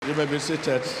You may be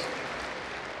seated.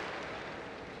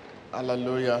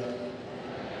 Hallelujah.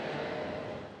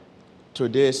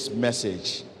 Today's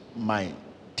message, my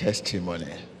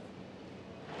testimony.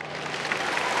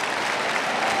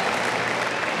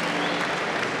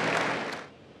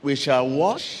 We shall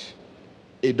watch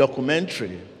a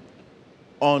documentary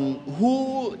on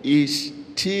who is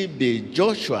T.B.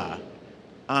 Joshua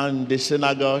and the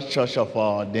Synagogue Church of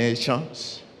All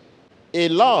Nations. A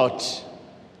lot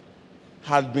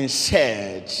has been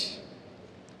said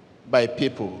by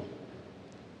people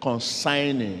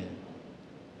concerning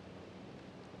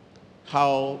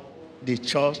how the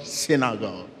church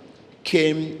synagogue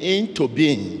came into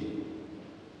being.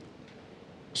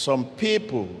 Some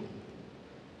people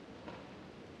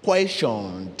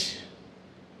questioned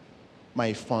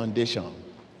my foundation,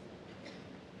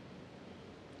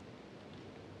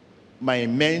 my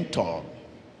mentor,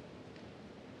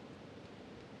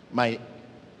 my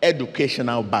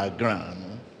educational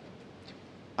background,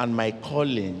 and my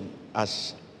calling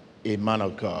as a man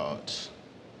of God.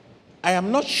 I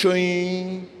am not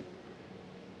showing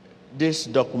this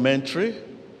documentary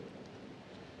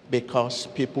because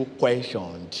people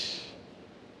questioned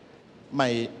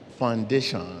my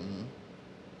foundation,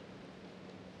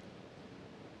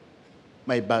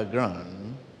 my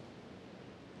background,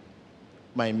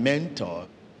 my mentor,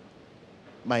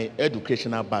 my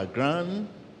educational background,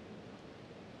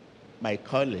 my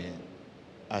calling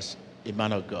as a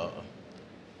man of God.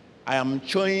 I am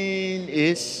showing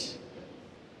it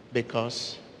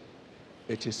because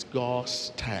it is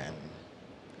God's time.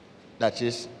 That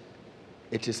is,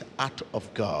 it is act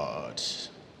of God.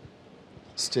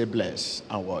 Stay blessed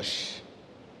and watch.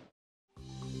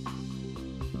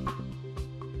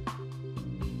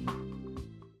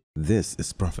 This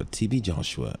is Prophet T.B.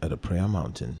 Joshua at the Prayer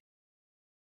Mountain.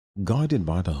 Guided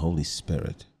by the Holy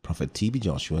Spirit, Prophet T.B.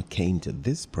 Joshua came to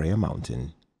this prayer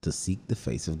mountain to seek the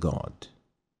face of God.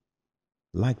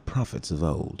 Like prophets of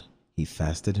old, he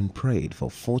fasted and prayed for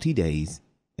 40 days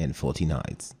and 40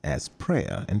 nights, as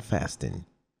prayer and fasting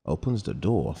opens the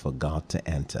door for God to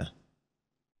enter.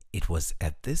 It was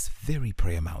at this very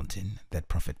prayer mountain that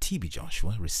Prophet T.B.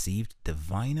 Joshua received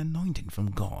divine anointing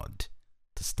from God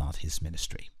to start his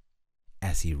ministry.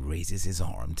 As he raises his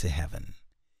arm to heaven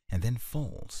and then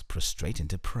falls prostrate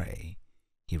to pray,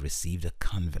 he received a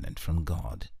covenant from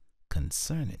God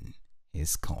concerning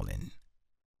his calling.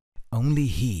 Only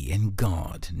he and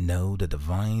God know the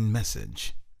divine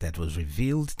message that was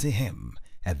revealed to him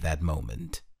at that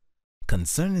moment.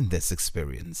 Concerning this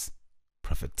experience,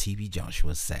 Prophet T.B.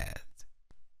 Joshua said,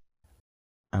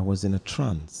 I was in a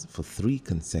trance for 3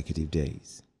 consecutive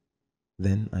days.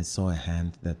 Then I saw a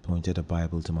hand that pointed a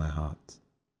Bible to my heart,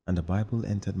 and the Bible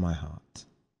entered my heart,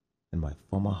 and my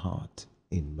former heart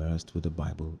immersed with the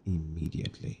Bible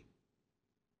immediately.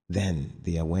 Then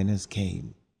the awareness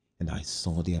came, and I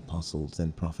saw the apostles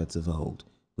and prophets of old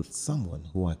with someone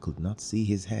who I could not see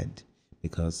his head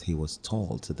because he was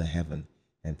tall to the heaven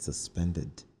and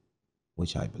suspended,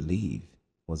 which I believe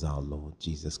was our Lord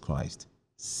Jesus Christ,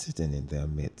 sitting in their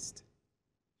midst.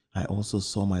 I also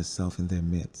saw myself in their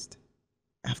midst.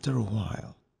 After a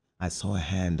while, I saw a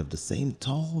hand of the same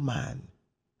tall man.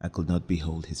 I could not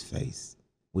behold his face,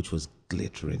 which was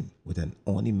glittering with an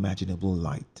unimaginable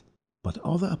light. But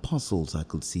other apostles I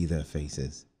could see their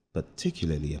faces,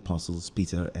 particularly Apostles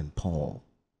Peter and Paul,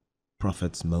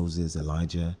 prophets Moses,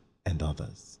 Elijah, and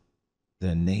others.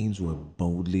 Their names were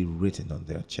boldly written on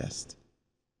their chest.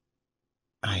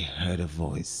 I heard a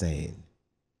voice saying,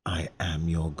 I am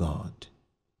your God.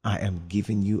 I am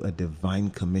giving you a divine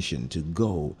commission to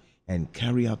go and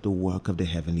carry out the work of the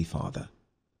Heavenly Father.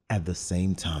 At the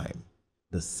same time,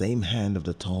 the same hand of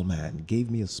the tall man gave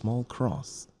me a small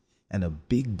cross and a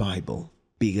big Bible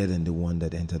bigger than the one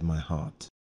that entered my heart,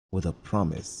 with a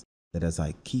promise that as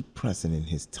I keep pressing in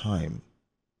his time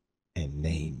and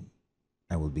name,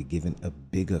 I will be given a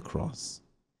bigger cross.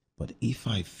 But if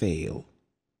I fail,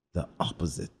 the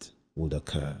opposite would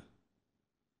occur.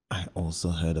 I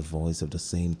also heard a voice of the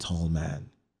same tall man.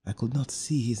 I could not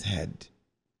see his head,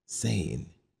 saying,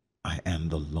 I am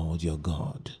the Lord your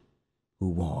God, who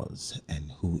was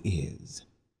and who is,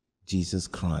 Jesus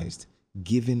Christ,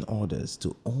 giving orders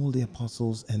to all the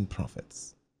apostles and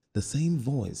prophets. The same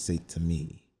voice said to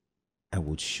me, I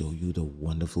would show you the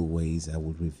wonderful ways I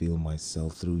would reveal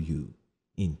myself through you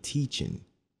in teaching,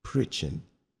 preaching,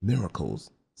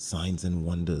 miracles, signs and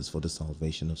wonders for the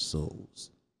salvation of souls.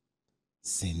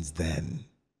 Since then,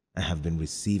 I have been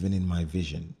receiving in my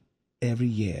vision every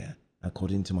year,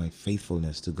 according to my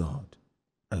faithfulness to God,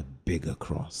 a bigger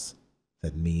cross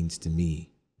that means to me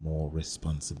more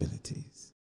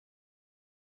responsibilities.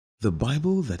 The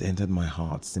Bible that entered my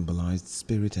heart symbolized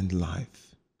spirit and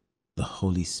life, the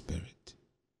Holy Spirit.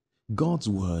 God's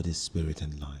word is spirit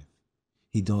and life.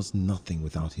 He does nothing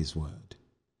without his word.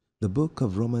 The book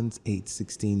of Romans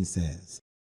 8:16 says,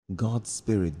 God's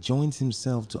Spirit joins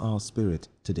himself to our spirit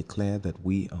to declare that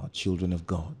we are children of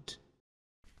God.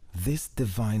 This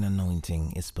divine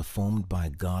anointing is performed by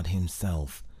God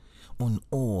himself on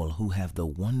all who have the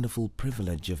wonderful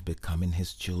privilege of becoming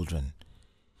his children.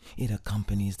 It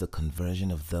accompanies the conversion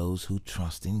of those who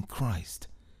trust in Christ.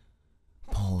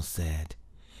 Paul said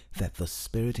that the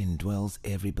Spirit indwells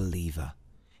every believer,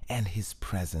 and his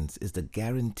presence is the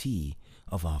guarantee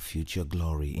of our future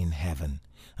glory in heaven,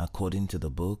 according to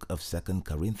the book of 2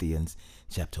 Corinthians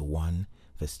chapter 1,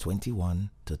 verse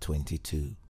 21 to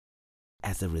 22.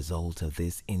 As a result of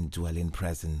this indwelling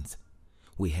presence,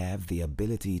 we have the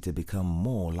ability to become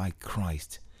more like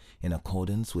Christ in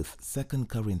accordance with 2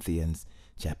 Corinthians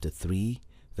chapter 3,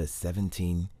 verse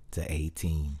 17 to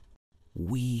 18.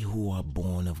 We who are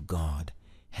born of God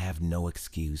have no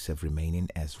excuse of remaining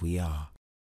as we are.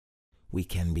 We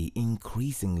can be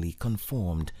increasingly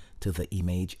conformed to the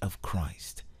image of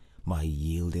Christ by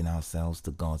yielding ourselves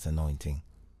to God's anointing,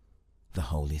 the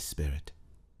Holy Spirit,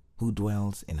 who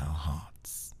dwells in our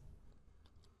hearts.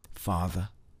 Father,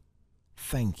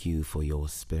 thank you for your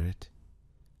Spirit.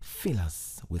 Fill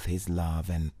us with his love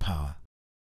and power.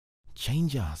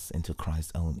 Change us into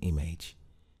Christ's own image,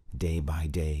 day by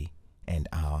day and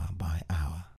hour by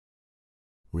hour.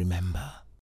 Remember,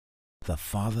 the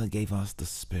Father gave us the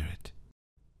Spirit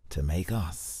to make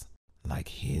us like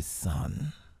his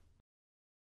Son.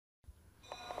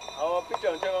 Our picture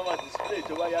on Chairman display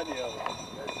to why Chairman,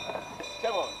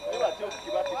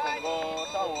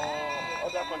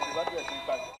 other countries.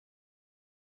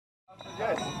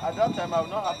 Yes, at that time I will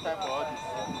not have time for all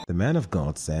this. The man of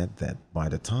God said that by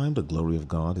the time the glory of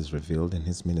God is revealed in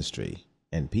his ministry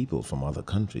and people from other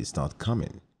countries start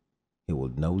coming, he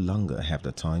will no longer have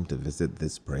the time to visit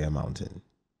this prayer mountain,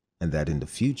 and that in the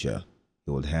future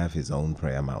he will have his own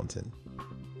prayer mountain.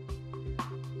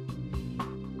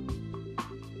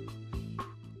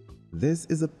 This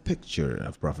is a picture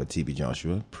of Prophet TB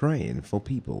Joshua praying for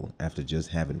people after just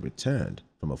having returned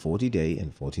from a 40-day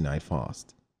and 40-night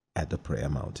fast at the prayer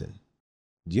mountain.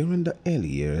 During the early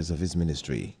years of his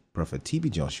ministry, Prophet TB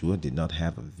Joshua did not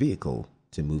have a vehicle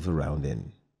to move around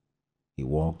in. He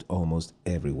walked almost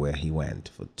everywhere he went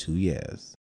for 2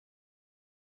 years.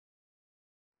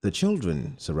 The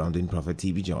children surrounding Prophet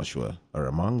TB Joshua are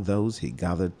among those he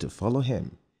gathered to follow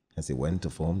him as he went to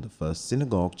form the first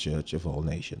synagogue church of all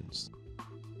nations.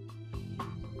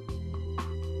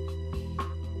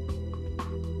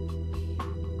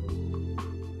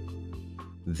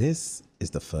 This is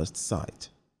the first site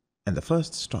and the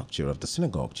first structure of the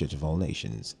synagogue church of all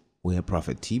nations, where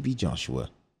Prophet TB Joshua,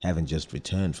 having just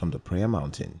returned from the prayer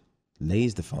mountain,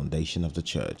 lays the foundation of the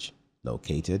church,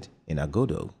 located in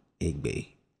Agodo,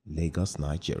 Egbe, Lagos,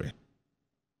 Nigeria.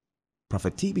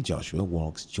 Prophet TB Joshua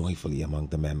walks joyfully among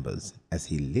the members as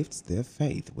he lifts their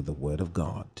faith with the word of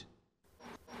God.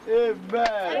 Amen.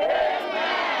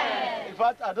 Amen. In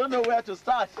fact, I don't know where to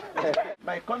start.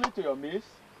 My coming to your midst,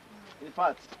 in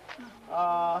fact,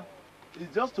 is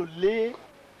just to lay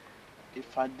a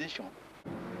foundation.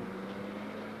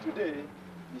 Today,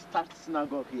 we start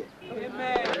synagogue here.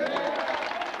 Amen.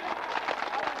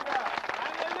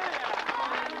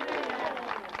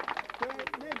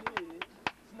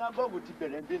 Synagogue will be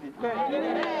daily.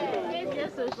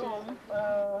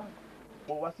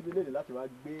 Mo wá síbi léde láti wá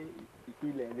gbé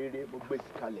ìpìlẹ̀ rere mo gbé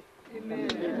sí kalẹ̀.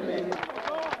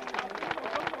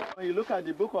 When you look at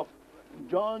the book of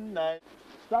John 9,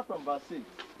 start from verse 6.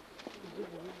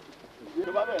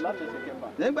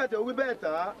 Nígbà tí ó wí bẹ́ẹ̀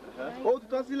tán, ó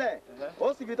tutọ́ sílẹ̀,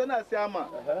 ó sì fi itọ́ náà sí amọ̀,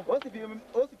 ó sì fi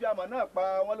amọ̀ náà pa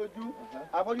wọ́n lójú,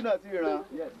 afọ́jú náà sì ríran,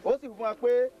 ó sì fún wa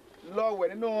pé lọ wẹ̀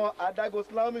nínú adágún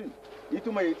Sílómì,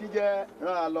 ìtumọ̀ èyí tí jẹ́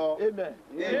rán a lọ. Amen.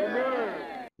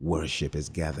 Amen. Worship is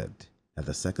gathered at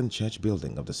the second church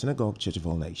building of the Synagogue Church of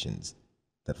All Nations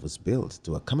that was built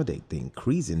to accommodate the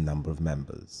increasing number of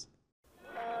members.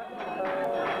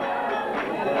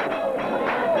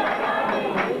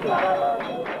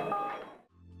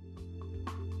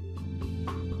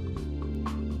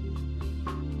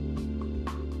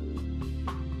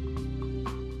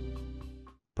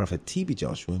 Prophet TB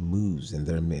Joshua moves in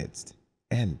their midst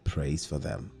and prays for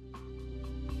them.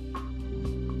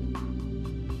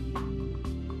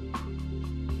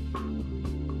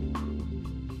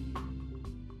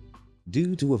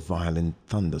 Due to a violent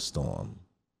thunderstorm,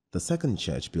 the second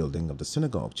church building of the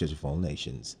Synagogue Church of All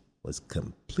Nations was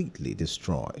completely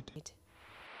destroyed.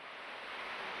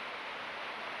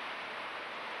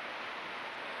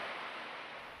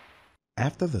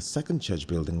 After the second church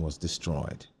building was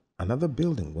destroyed, another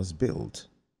building was built,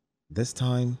 this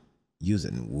time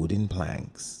using wooden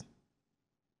planks.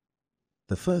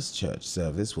 The first church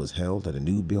service was held at a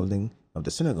new building of the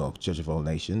Synagogue Church of All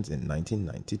Nations in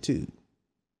 1992.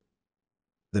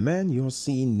 The man you're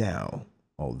seeing now,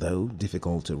 although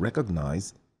difficult to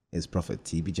recognize, is Prophet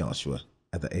T.B. Joshua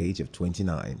at the age of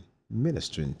 29,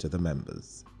 ministering to the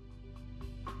members.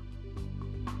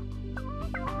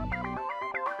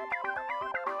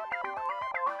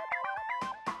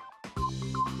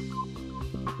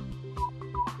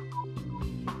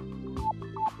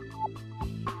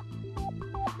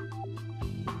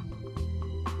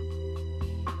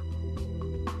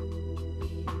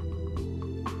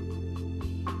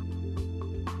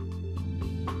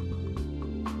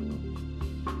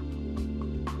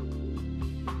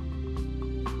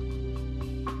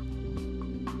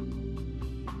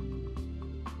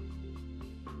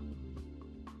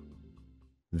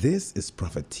 This is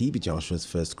Prophet T.B. Joshua's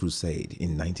first crusade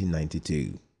in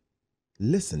 1992.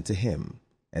 Listen to him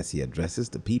as he addresses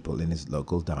the people in his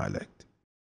local dialect.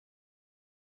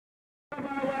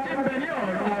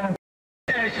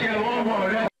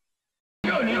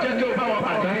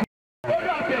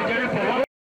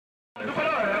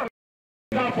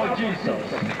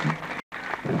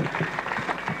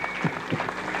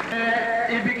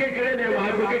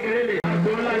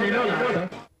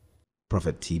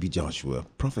 Prophet T.B. Joshua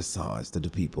prophesies to the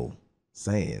people,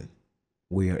 saying,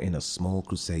 "We are in a small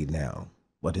crusade now,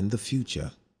 but in the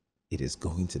future, it is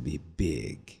going to be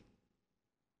big."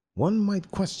 One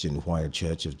might question why a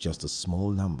church of just a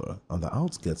small number on the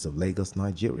outskirts of Lagos,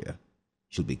 Nigeria,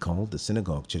 should be called the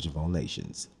Synagogue Church of All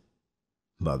Nations.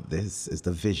 But this is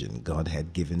the vision God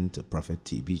had given to Prophet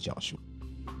T.B. Joshua.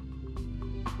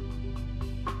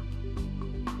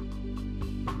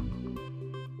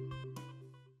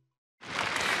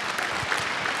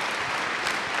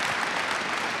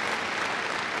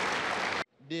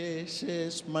 This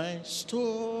is my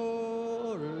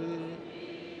story.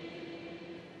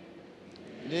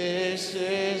 This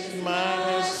is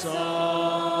my song.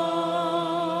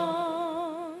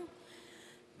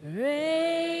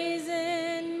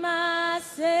 Praising my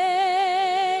Savior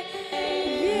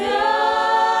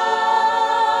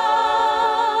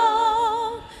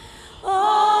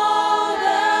all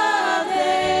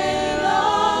the day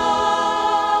long.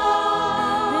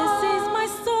 This is my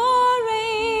story.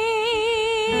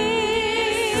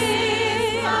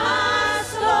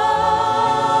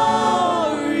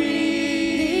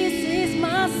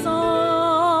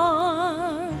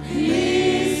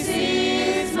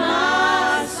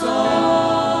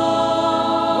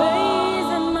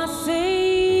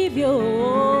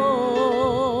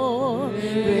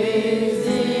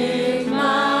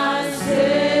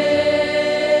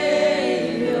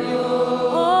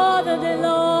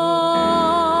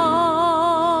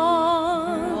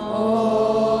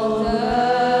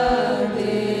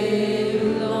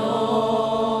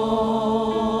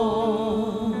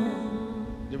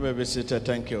 Be seated.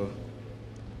 Thank you.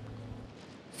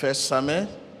 First Samuel,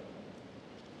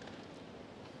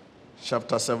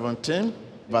 chapter 17,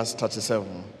 verse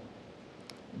 37.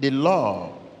 The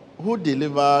Lord who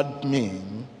delivered me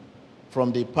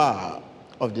from the power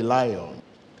of the lion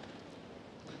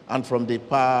and from the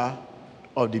power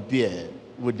of the bear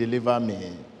will deliver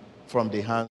me from the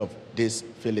hand of this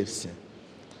Philistine.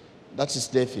 That is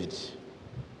David.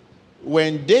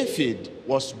 When David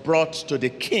was brought to the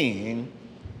king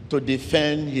to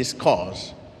defend his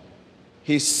cause,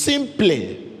 he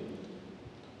simply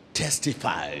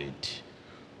testified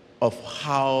of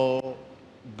how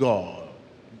God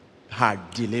had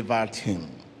delivered him,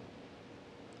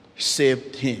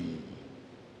 saved him,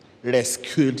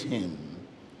 rescued him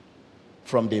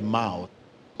from the mouth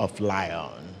of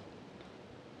lion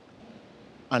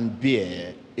and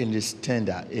bear in his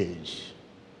tender age.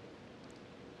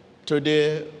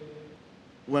 Today,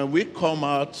 when we come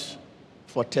out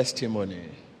for testimony,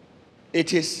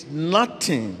 it is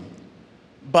nothing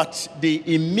but the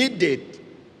immediate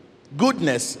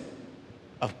goodness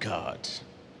of God.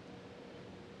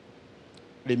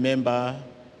 Remember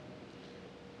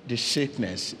the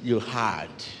sickness you had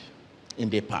in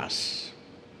the past.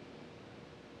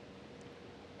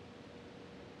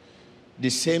 The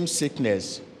same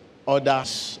sickness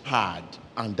others had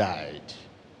and died,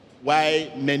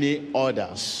 while many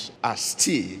others are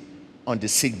still on the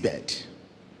sickbed.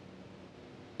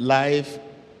 Life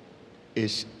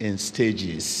is in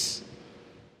stages.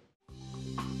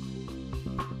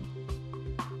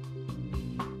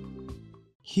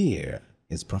 Here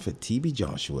is Prophet T.B.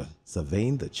 Joshua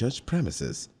surveying the church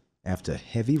premises after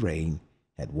heavy rain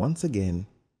had once again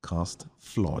caused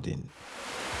flooding.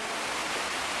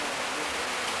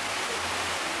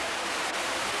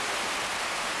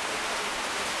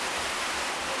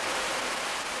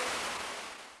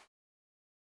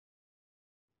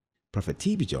 Prophet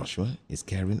TB Joshua is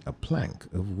carrying a plank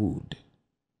of wood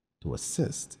to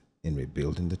assist in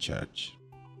rebuilding the church.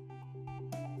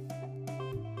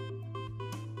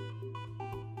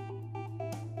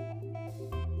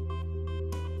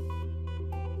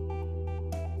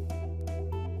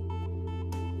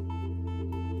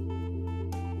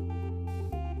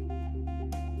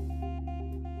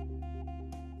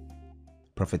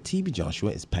 Prophet TB Joshua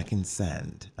is packing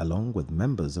sand along with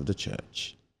members of the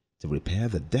church to repair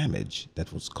the damage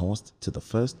that was caused to the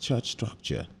first church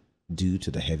structure due to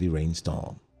the heavy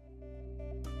rainstorm.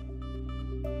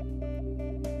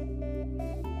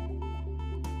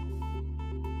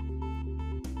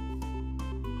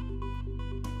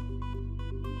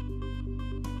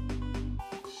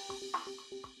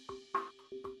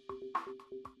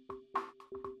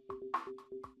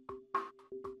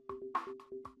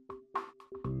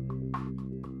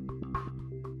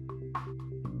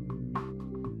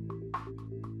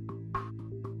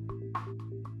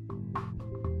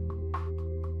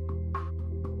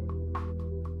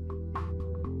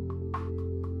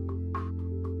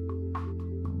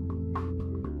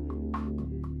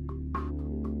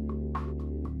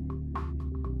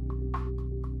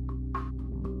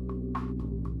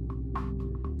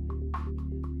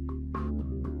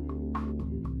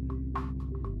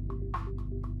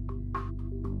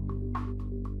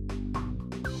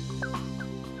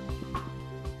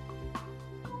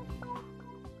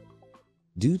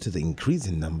 Due to the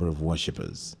increasing number of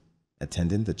worshippers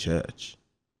attending the church,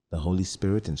 the Holy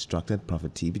Spirit instructed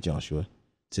Prophet TB Joshua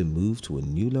to move to a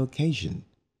new location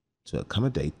to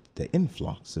accommodate the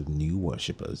influx of new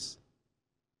worshippers.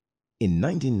 In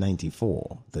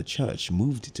 1994, the church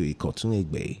moved to Ikotun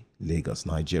Egbe, Lagos,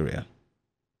 Nigeria.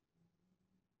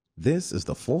 This is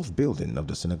the fourth building of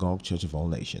the Synagogue Church of All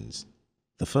Nations,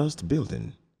 the first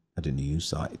building at a new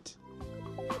site.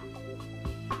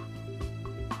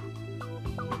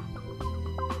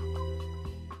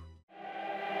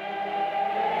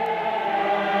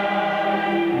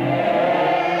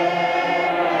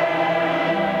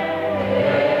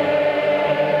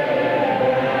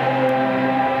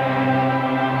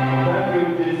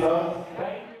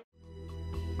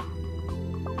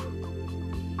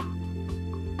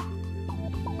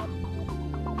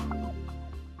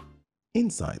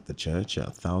 Inside the church are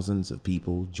thousands of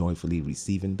people joyfully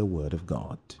receiving the Word of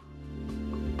God.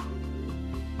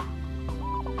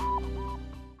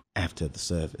 After the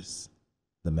service,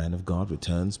 the man of God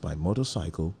returns by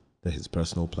motorcycle to his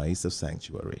personal place of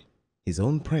sanctuary, his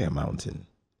own prayer mountain,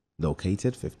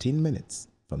 located 15 minutes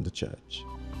from the church.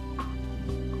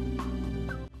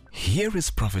 Here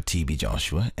is Prophet TB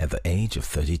Joshua at the age of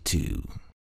 32.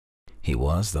 He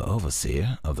was the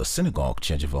overseer of the Synagogue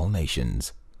Church of All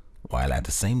Nations, while at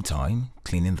the same time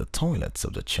cleaning the toilets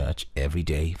of the church every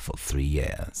day for 3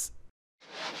 years.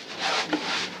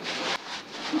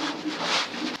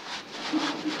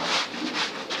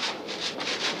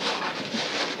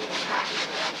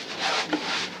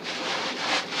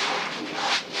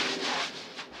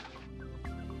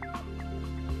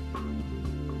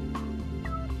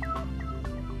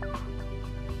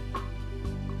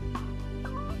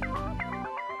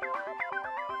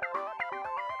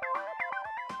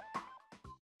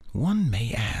 One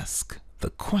may ask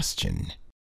the question,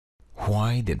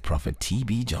 why did Prophet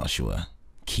TB Joshua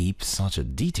keep such a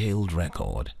detailed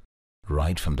record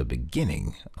right from the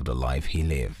beginning of the life he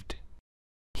lived?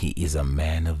 He is a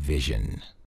man of vision,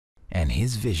 and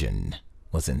his vision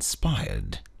was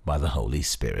inspired by the Holy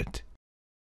Spirit.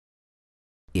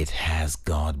 It has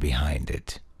God behind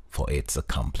it for its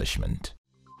accomplishment.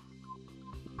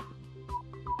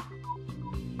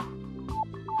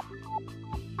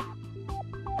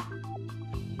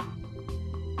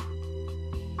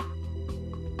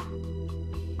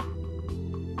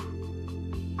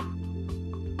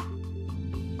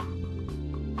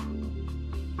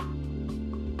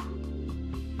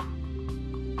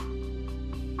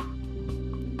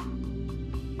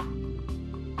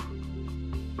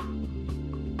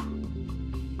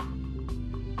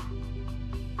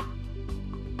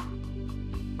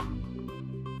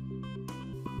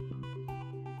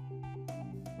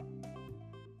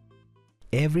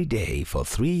 Every day for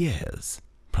 3 years,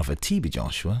 Prophet TB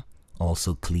Joshua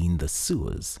also cleaned the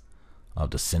sewers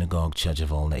of the Synagogue Church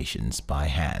of All Nations by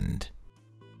hand.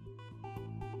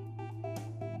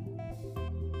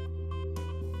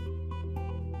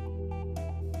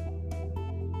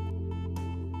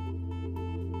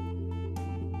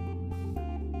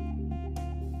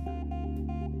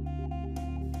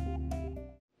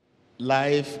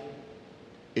 life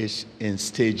is in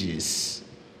stages.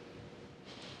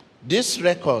 This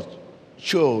record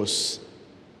shows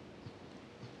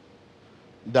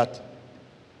that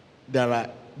there are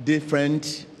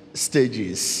different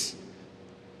stages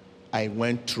I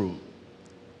went through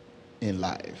in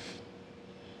life.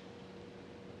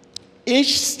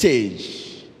 Each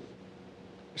stage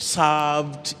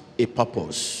served a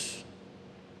purpose.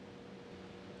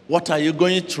 What are you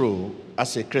going through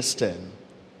as a Christian?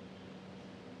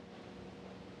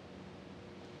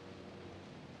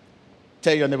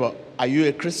 Tell your neighbor, are you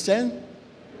a Christian?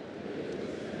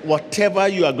 Whatever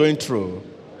you are going through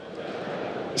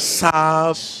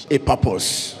serves a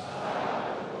purpose.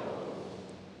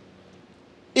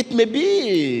 It may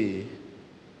be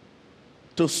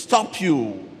to stop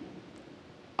you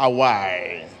a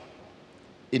while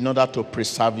in order to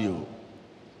preserve you.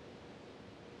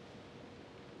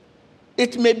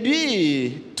 It may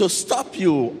be to stop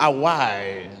you a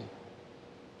while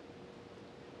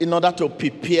in order to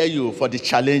prepare you for the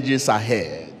challenges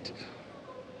ahead.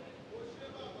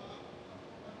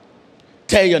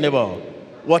 Tell your neighbor,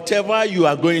 whatever you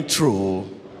are going through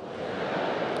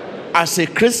as a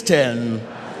Christian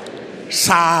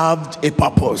served a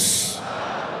purpose.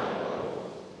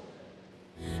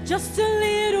 Just a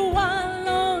little while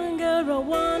longer, I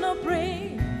wanna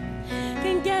pray.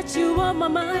 Can get you on my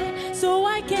mind, so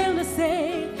I can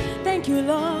say thank you,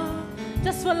 Lord,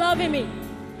 just for loving me.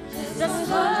 Just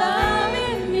for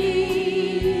loving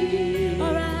me.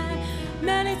 Alright,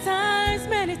 many times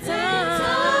I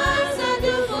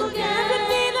do forget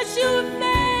everything that you've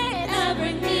made.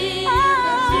 Everything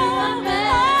that you have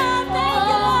made.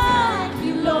 Thank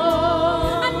you,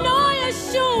 Lord. I know you're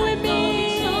showing me.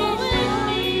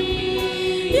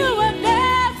 You were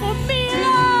there for me,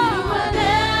 Lord. You were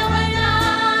there when I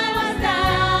was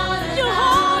down. You're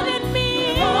holding me.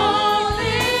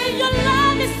 Your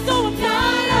love is so amazing.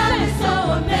 So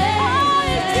amazing. Oh,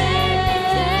 it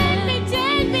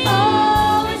changed me.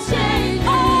 Oh, it changed me.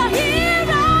 Oh, here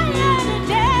I am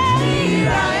today.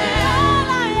 Here I am.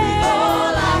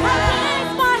 All I have. I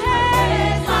raise my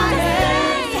hands to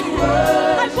sing.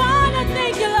 I wanna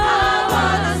thank you, Lord. I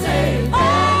wanna say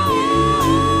thank you.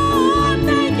 Oh,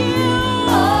 thank you.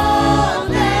 Oh,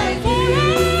 thank you.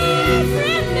 For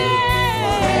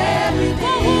everything.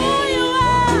 For who you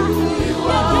are. You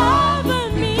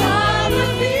covered me.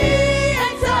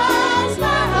 And touched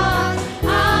my heart. I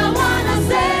wanna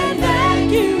say thank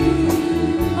you.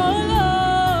 Oh,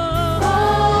 Lord.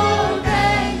 Oh,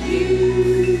 thank you.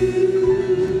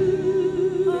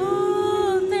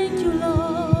 Oh, thank you,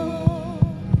 Lord.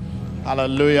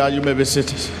 Hallelujah. You may be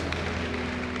seated.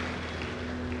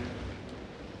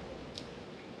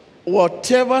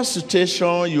 Whatever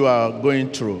situation you are going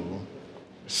through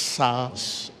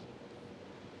serves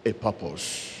a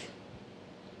purpose.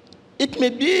 It may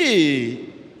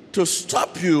be to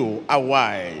stop you a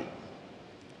while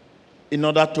in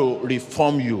order to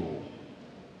reform you.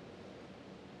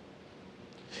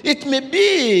 It may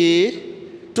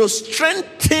be to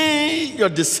strengthen your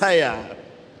desire.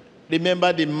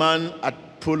 Remember the man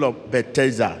at Pool of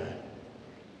Bethesda.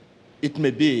 It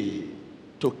may be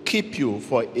to keep you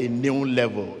for a new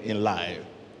level in life.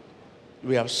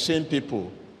 We have seen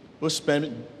people who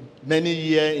spent many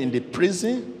years in the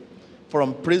prison,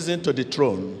 from prison to the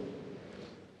throne.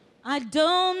 I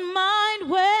don't mind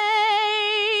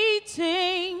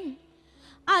waiting.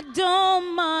 I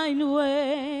don't mind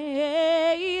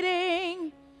waiting.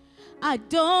 I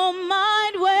don't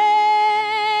mind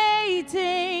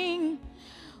waiting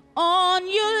on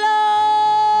you,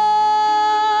 Lord.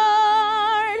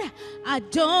 I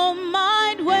don't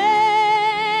mind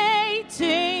waiting.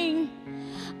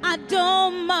 I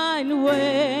don't mind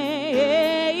waiting.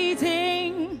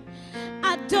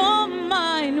 I don't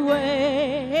mind waiting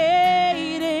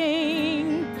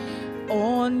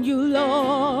on you,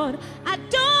 Lord. I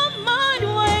don't mind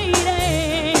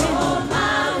waiting. Don't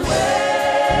mind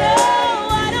waiting. No,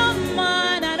 I don't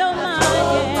mind. I don't mind.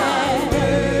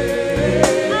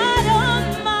 Yeah. I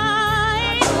don't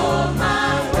mind. Don't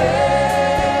mind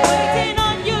waiting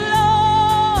on you,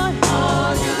 Lord.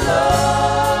 On you, Lord.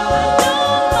 I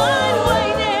don't mind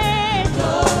waiting.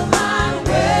 Don't mind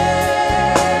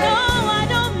waiting. No, I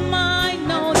don't mind.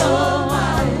 No, no.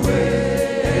 I'm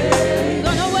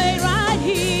gonna wait right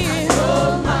here.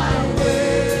 Don't mind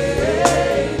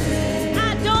waiting. I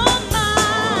don't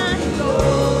mind.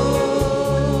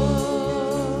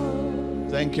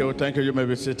 Thank you. Thank you. You may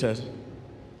be seated.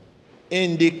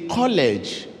 In the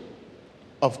college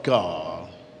of God,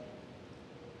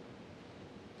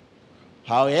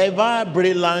 however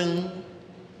brilliant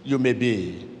you may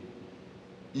be,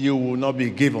 you will not be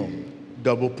given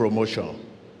double promotion.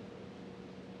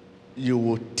 You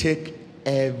will take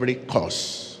every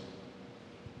course.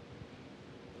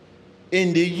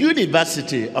 In the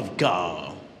university of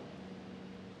God,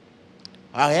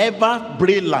 however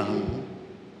brilliant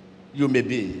you may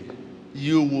be,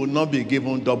 you will not be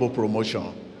given double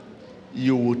promotion.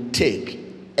 You will take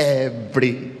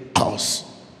every course,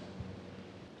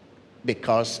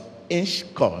 because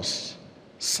each course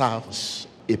serves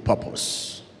a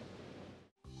purpose.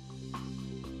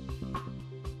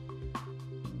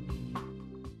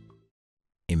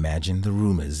 Imagine the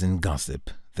rumors and gossip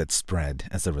that spread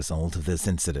as a result of this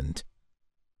incident.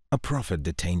 A prophet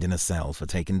detained in a cell for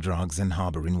taking drugs and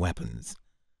harboring weapons.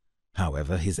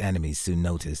 However, his enemies soon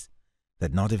noticed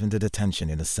that not even the detention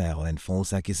in a cell and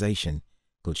false accusation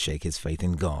could shake his faith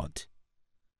in God.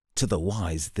 To the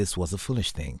wise, this was a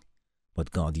foolish thing,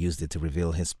 but God used it to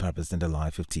reveal his purpose in the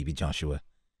life of TB Joshua,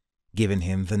 giving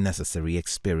him the necessary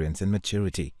experience and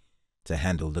maturity to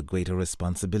handle the greater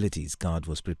responsibilities God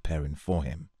was preparing for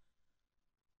him.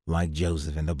 Like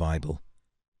Joseph in the Bible,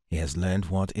 he has learned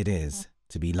what it is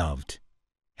to be loved,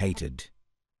 hated,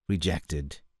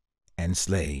 rejected,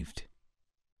 enslaved,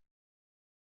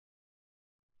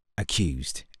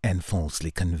 accused, and falsely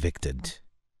convicted.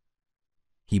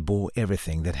 He bore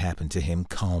everything that happened to him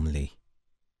calmly.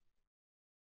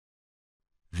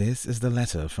 This is the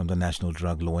letter from the National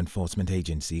Drug Law Enforcement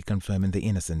Agency confirming the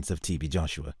innocence of TB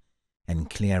Joshua and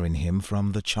clearing him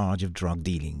from the charge of drug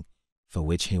dealing, for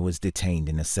which he was detained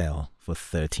in a cell for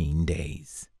 13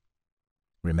 days.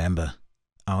 Remember,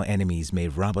 our enemies may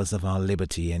rob us of our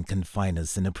liberty and confine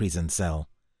us in a prison cell,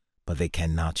 but they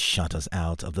cannot shut us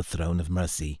out of the throne of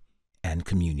mercy and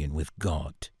communion with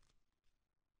God.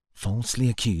 Falsely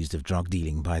accused of drug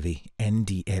dealing by the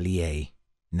NDLEA,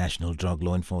 National Drug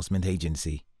Law Enforcement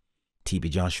Agency, TB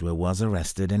Joshua was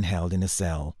arrested and held in a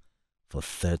cell for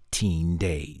 13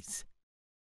 days.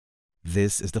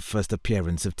 This is the first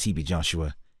appearance of TB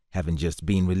Joshua, having just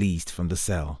been released from the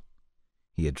cell.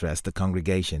 He addressed the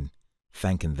congregation,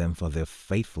 thanking them for their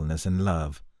faithfulness and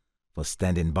love, for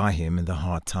standing by him in the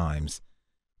hard times,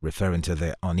 referring to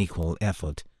their unequal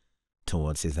effort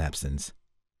towards his absence.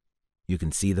 You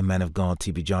can see the man of God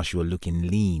TB Joshua looking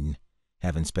lean,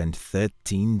 having spent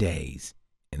 13 days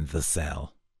in the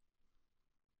cell.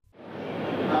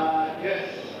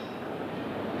 Yes.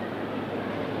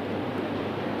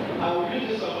 I will use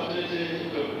this opportunity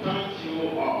to thank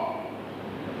you all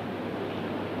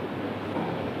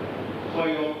for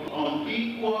your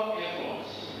unequal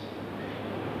efforts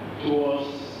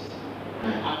towards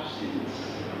my absence.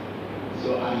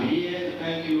 So I'm here to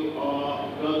thank you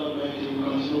all. God Almighty will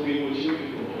continue being with you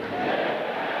people.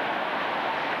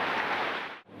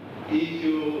 If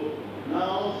you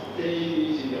now say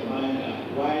this in your mind,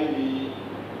 that why me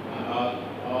about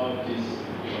all this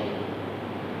trouble,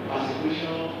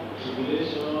 persecution,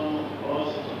 tribulation,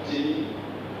 all sorts of things,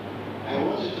 I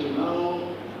want you to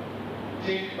now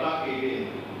think back again.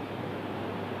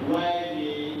 Why me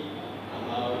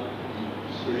about the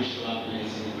spiritual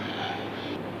blessing in my life?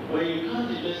 When you count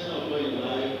the blessing of God in your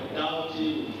life,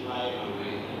 doubting will fly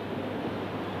away.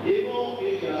 Even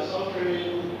if you are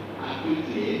suffering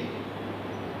acutely,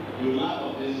 you laugh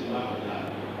of this, you laugh of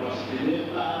that. But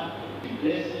remember, the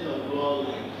blessing of God,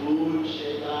 like food,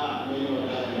 shelter, and many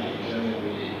others, you are enjoying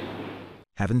every day.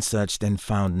 Having searched and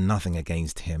found nothing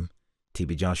against him,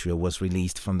 TB Joshua was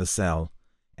released from the cell,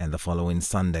 and the following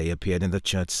Sunday appeared in the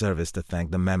church service to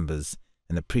thank the members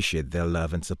and appreciate their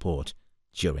love and support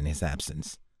during his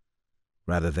absence.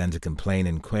 Rather than to complain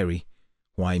and query,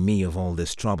 why me of all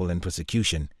this trouble and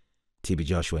persecution, TB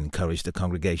Joshua encouraged the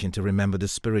congregation to remember the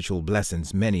spiritual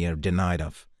blessings many are denied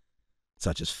of,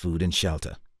 such as food and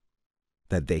shelter,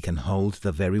 that they can hold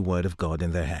the very word of God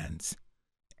in their hands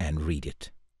and read it,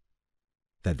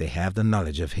 that they have the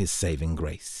knowledge of his saving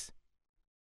grace.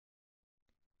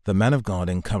 The man of God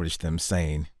encouraged them,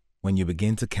 saying, when you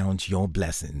begin to count your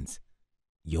blessings,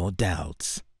 your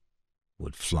doubts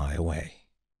would fly away.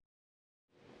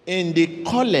 In the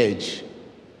college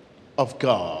of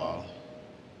God,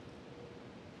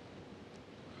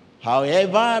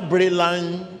 however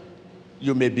brilliant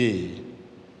you may be,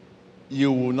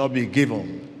 you will not be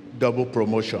given double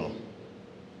promotion.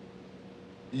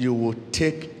 You will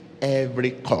take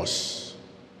every course.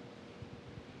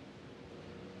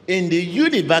 In the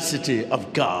university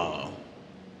of God,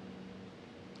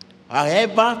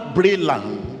 however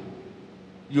brilliant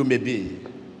you may be,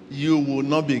 you will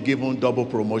not be given double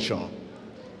promotion.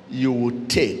 You will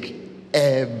take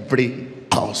every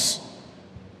course,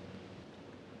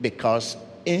 because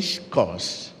each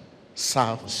course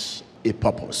serves a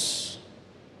purpose.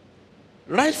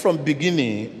 Right from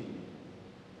beginning,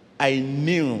 I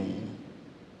knew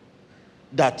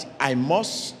that I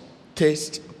must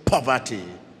taste poverty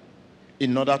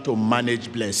in order to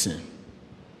manage blessing.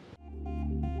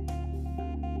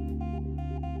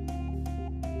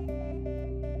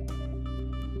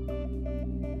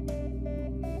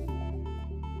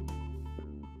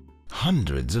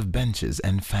 Hundreds of benches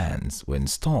and fans were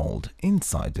installed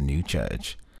inside the new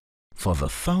church for the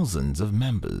thousands of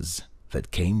members that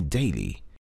came daily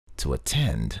to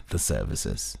attend the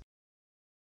services.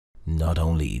 Not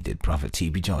only did Prophet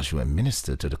T.B. Joshua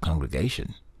minister to the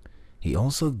congregation, he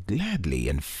also gladly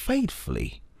and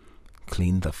faithfully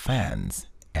cleaned the fans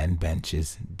and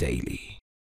benches daily.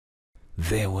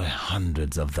 There were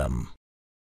hundreds of them.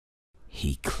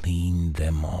 He cleaned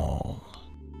them all.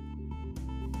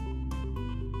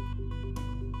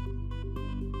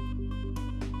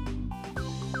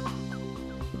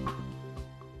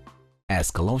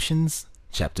 As Colossians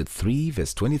chapter 3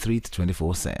 verse 23 to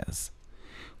 24 says,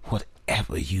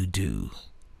 "Whatever you do,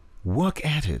 work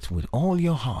at it with all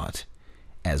your heart,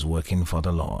 as working for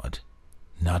the Lord,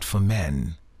 not for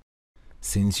men,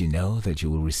 since you know that you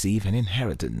will receive an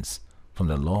inheritance from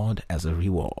the Lord as a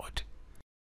reward.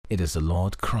 It is the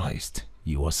Lord Christ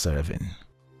you are serving."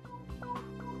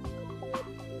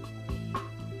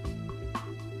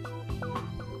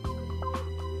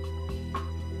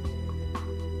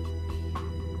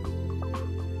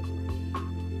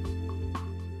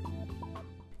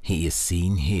 He is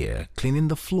seen here cleaning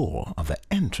the floor of the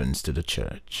entrance to the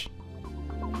church.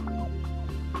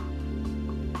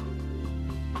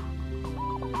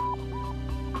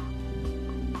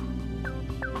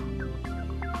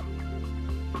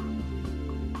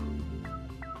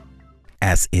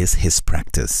 As is his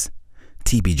practice,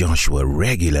 T.B. Joshua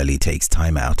regularly takes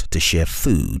time out to share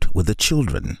food with the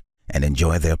children and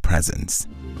enjoy their presence.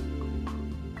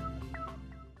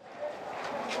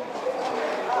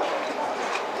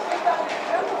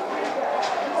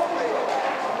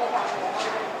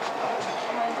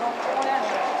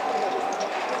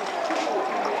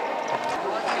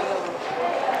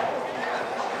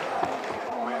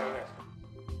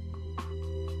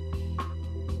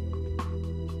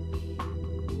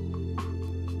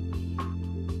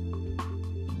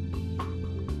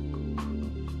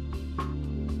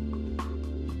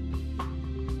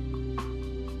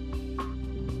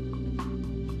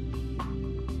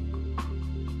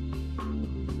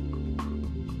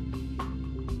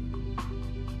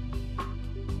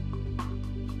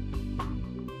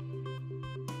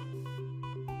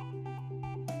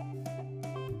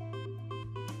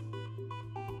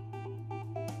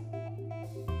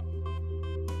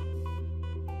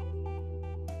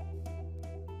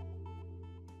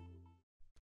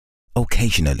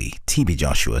 Occasionally, T.B.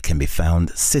 Joshua can be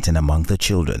found sitting among the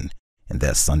children in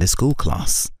their Sunday school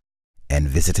class and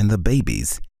visiting the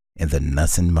babies in the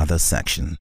nursing mother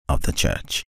section of the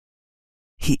church.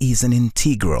 He is an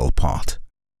integral part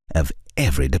of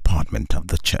every department of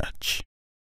the church.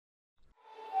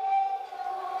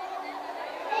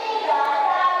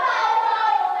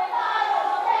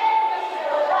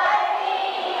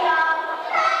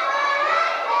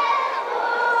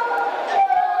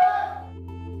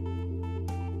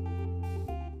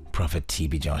 Prophet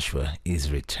T.B. Joshua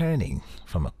is returning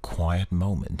from a quiet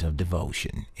moment of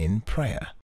devotion in prayer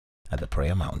at the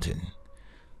Prayer Mountain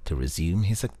to resume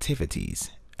his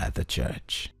activities at the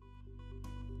church.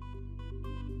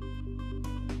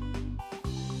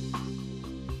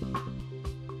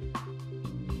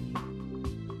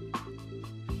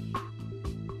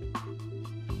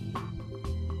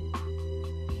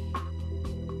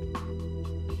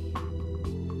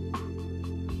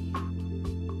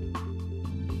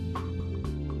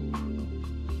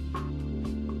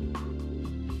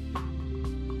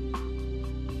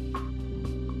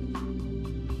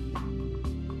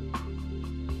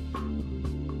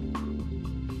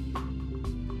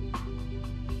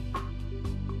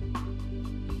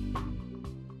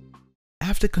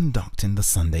 After conducting the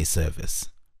Sunday service,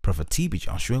 Prophet T.B.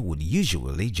 Joshua would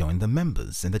usually join the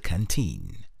members in the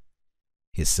canteen.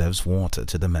 He serves water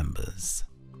to the members.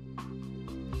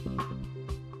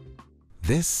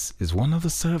 This is one of the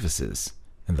services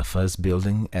in the first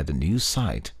building at the new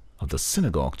site of the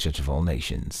Synagogue Church of All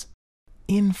Nations,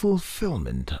 in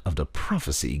fulfillment of the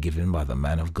prophecy given by the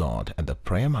man of God at the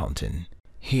Prayer Mountain.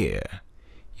 Here,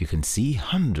 you can see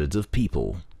hundreds of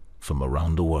people from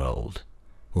around the world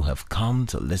who have come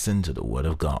to listen to the Word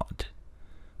of God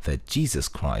that Jesus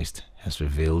Christ has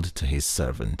revealed to his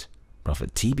servant,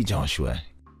 Prophet T.B. Joshua.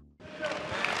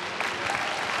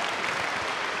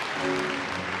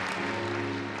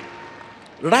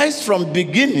 Right from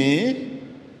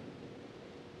beginning,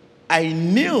 I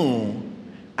knew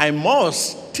I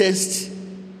must taste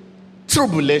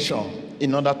tribulation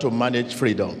in order to manage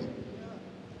freedom.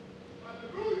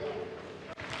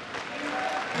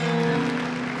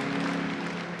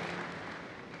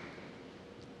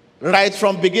 Right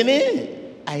from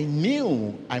beginning, I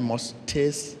knew I must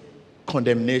taste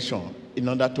condemnation in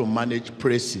order to manage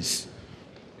praises.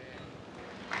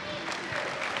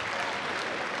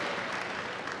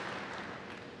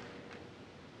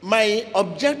 My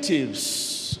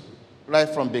objectives right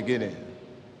from beginning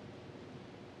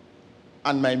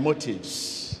and my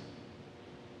motives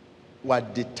were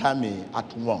determined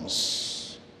at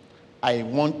once. I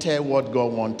wanted what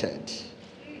God wanted.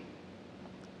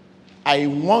 I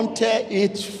wanted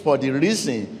it for the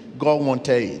reason God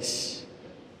wanted it.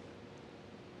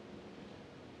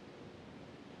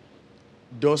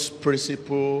 Those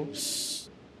principles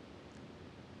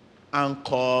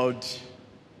anchored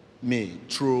me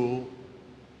through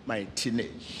my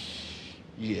teenage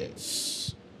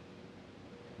years.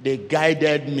 They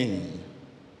guided me.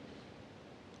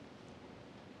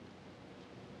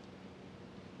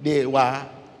 They were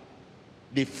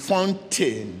the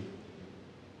fountain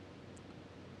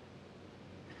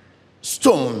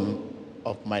stone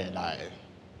of my life.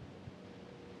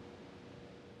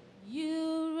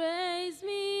 You raise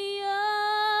me up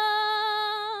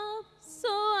so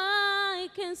I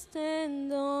can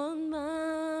stand on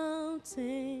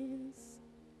mountains.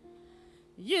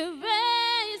 You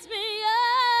raise me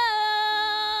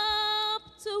up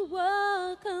to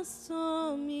walk on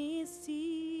stormy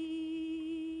sea.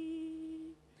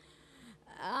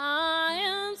 I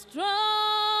am strong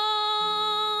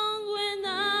when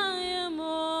I am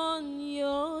on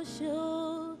your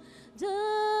shoulders.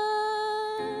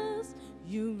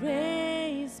 You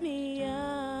raise me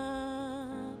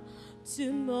up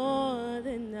to more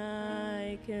than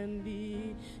I can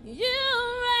be. You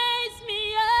raise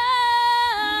me up.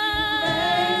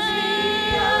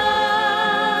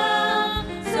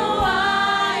 So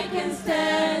I can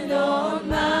stand on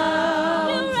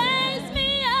mountains. You raise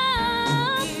me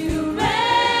up. You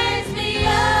raise me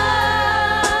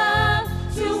up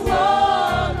to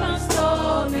walk on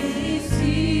stormy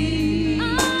seas. I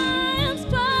am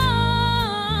strong.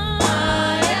 I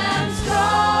am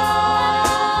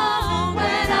strong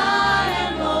when I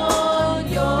am on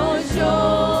your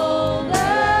shoulders.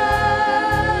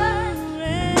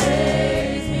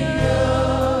 Raise me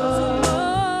up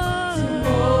to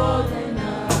more than I.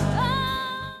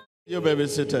 You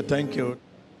babysitter, thank you.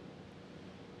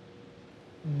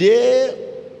 They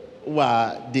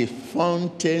were the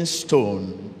fountain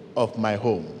stone of my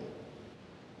home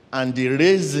and the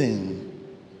reason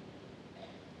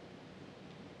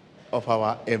of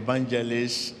our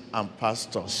evangelists and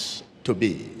pastors to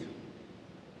be.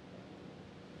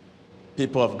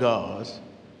 People of God,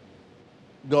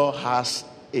 God has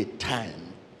a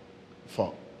time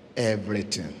for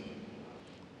everything.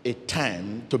 A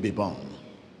time to be born.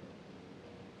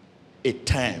 A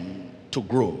time to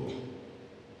grow.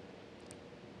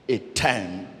 A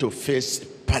time to face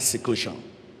persecution.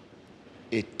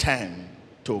 A time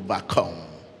to overcome.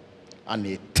 And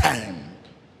a time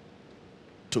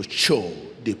to show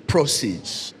the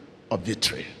proceeds of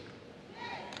victory.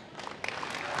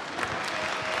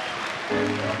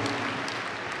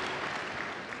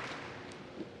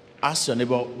 Ask your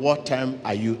neighbor, what time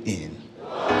are you in?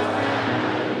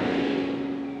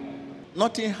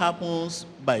 Nothing happens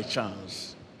by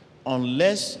chance.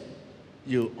 Unless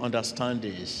you understand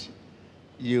this,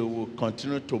 you will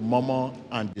continue to murmur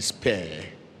and despair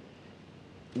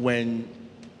when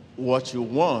what you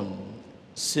want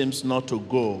seems not to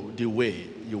go the way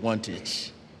you want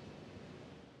it.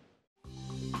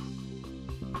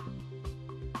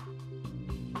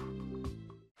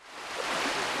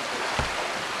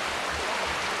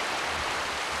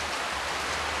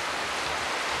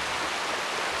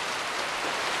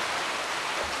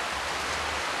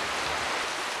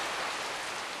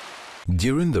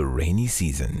 During the rainy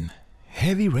season,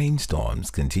 heavy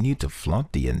rainstorms continue to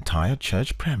flood the entire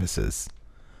church premises.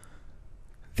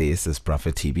 This is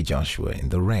Prophet TB Joshua in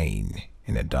the rain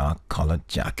in a dark-colored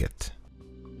jacket.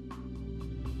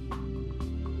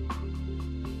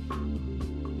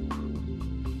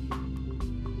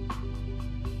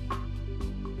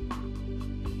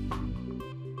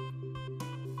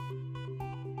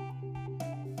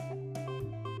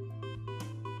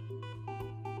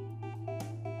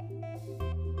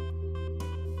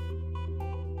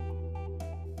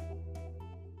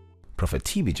 Prophet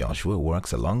TB Joshua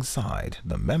works alongside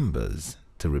the members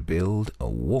to rebuild a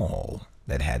wall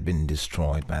that had been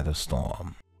destroyed by the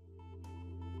storm.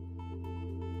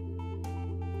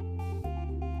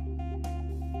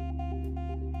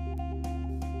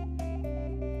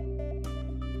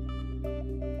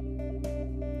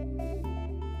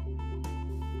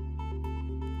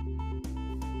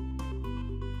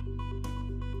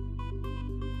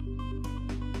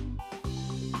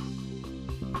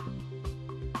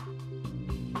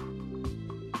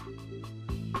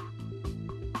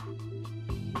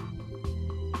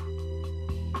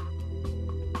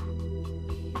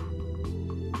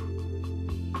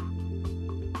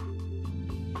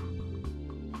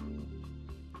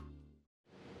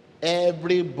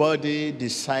 Everybody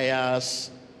desires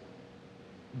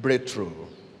breakthrough.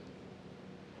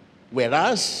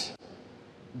 Whereas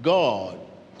God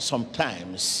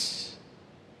sometimes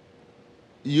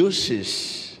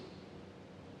uses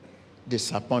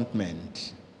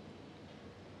disappointment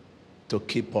to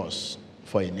keep us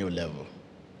for a new level.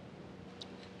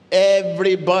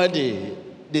 Everybody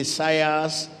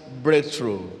desires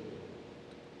breakthrough,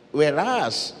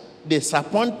 whereas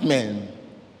disappointment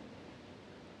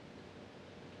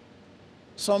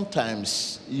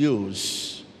sometimes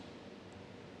used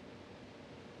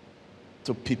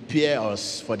to prepare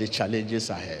us for the challenges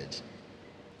ahead.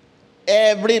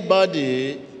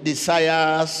 Everybody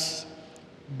desires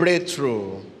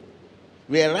breakthrough,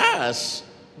 whereas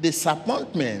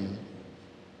disappointment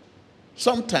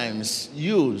sometimes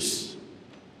used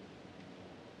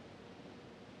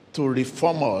to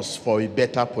reform us for a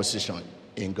better position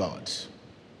in God.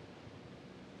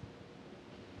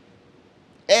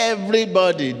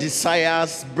 Everybody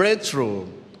desires breakthrough,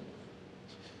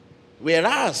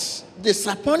 whereas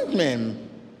disappointment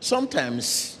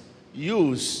sometimes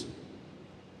used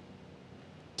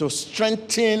to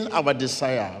strengthen our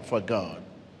desire for God.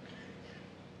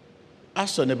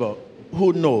 Ask your neighbor,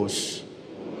 who knows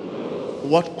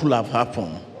what could have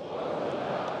happened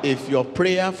if your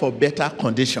prayer for better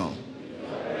condition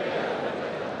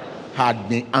had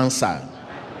been answered?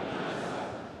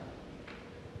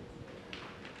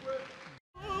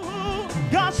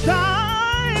 God's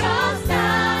time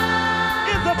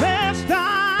is the best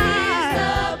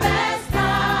time.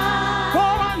 For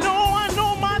I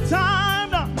know my time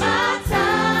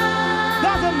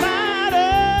doesn't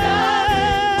matter.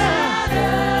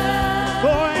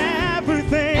 For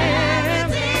everything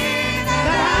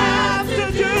that has to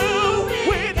do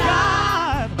with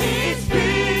God,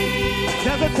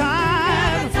 there's a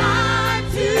time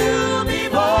to be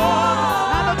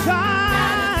born and a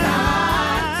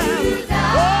time to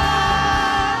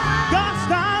die. God's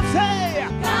time, say,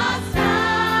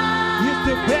 is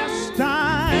the best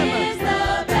time.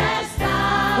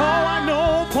 For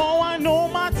I know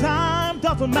my time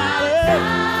doesn't matter.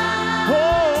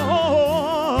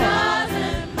 Oh,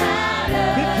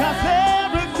 because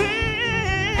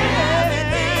everything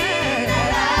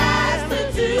that has to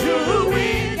do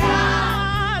with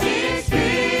God is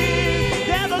free.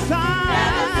 There's a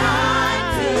time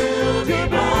to be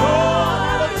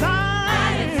born, a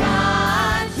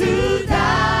time to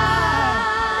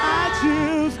die.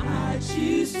 I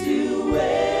choose to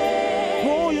wait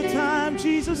for your time,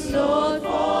 Jesus. Lord,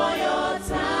 for your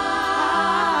time.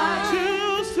 I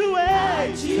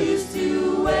choose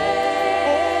to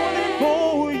wait. Only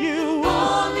for you.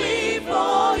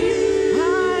 I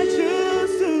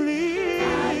choose to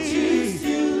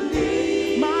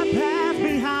leave. My past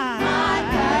behind.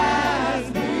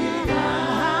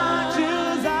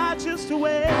 I choose to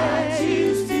wait.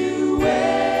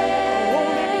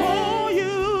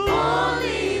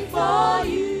 Only for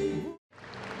you.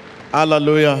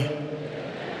 Hallelujah.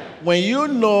 When you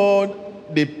know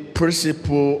the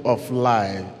principle of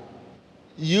life,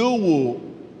 you will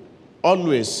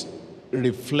always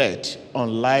reflect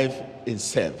on life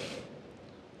itself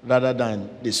rather than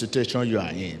the situation you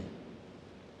are in.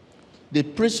 The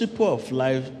principle of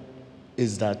life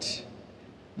is that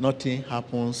nothing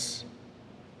happens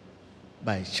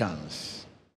by chance.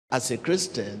 As a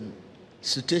Christian,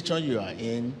 situation you are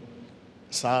in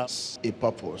serves a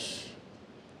purpose.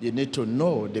 You need to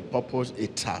know the purpose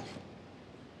it has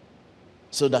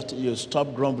so that you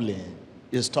stop grumbling,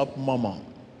 you stop murmuring.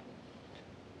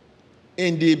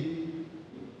 In the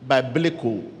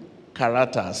biblical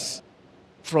characters,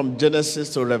 from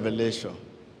Genesis to Revelation,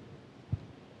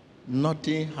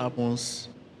 nothing happens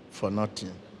for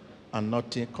nothing, and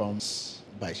nothing comes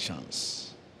by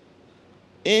chance.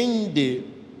 In the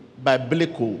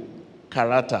biblical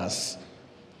characters,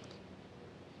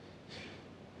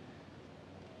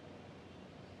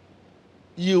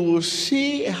 you will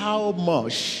see how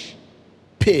much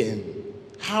pain,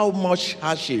 how much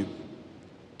hardship,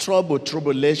 trouble,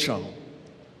 tribulation,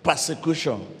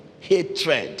 persecution,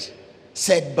 hatred,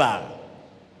 setback,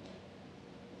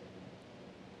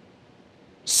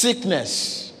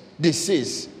 sickness,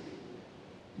 disease,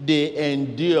 they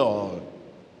endure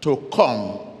to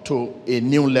come to a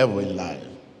new level in life.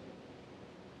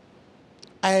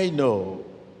 I know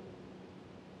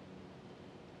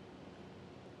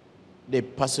the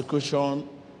persecution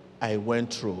I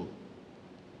went through,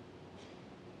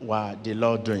 what the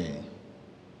Lord doing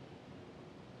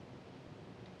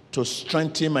to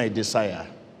strengthen my desire,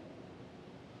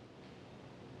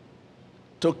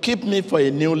 to keep me for a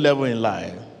new level in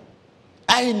life.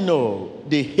 I know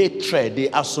the hatred,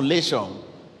 the isolation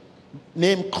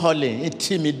name calling,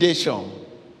 intimidation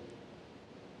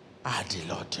are the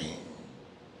Lord doing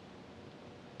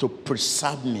to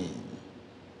preserve me.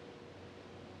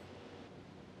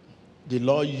 The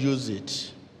Lord used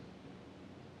it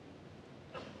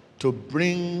to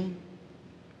bring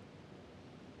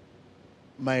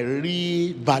my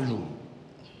real value.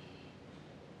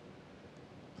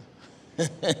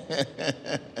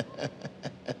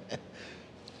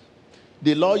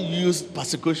 The Lord used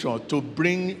persecution to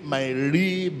bring my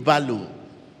real value.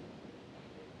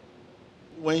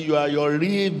 When you are your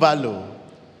real value,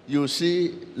 you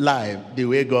see life the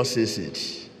way God sees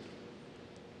it.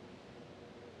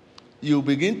 You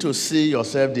begin to see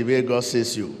yourself the way God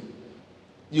sees you.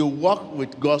 You work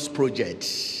with God's project.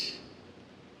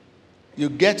 You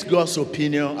get God's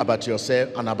opinion about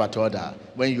yourself and about others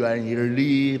when you are in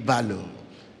real value.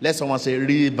 Let someone say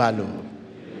real value.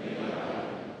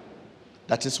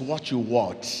 That is what you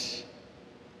want.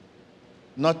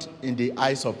 Not in the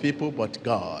eyes of people, but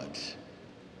God.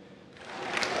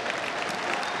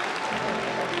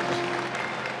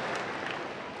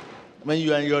 When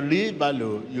you are in your real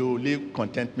value, you live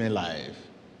contentment life.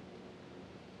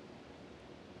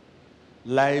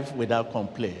 Life without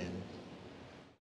complaint.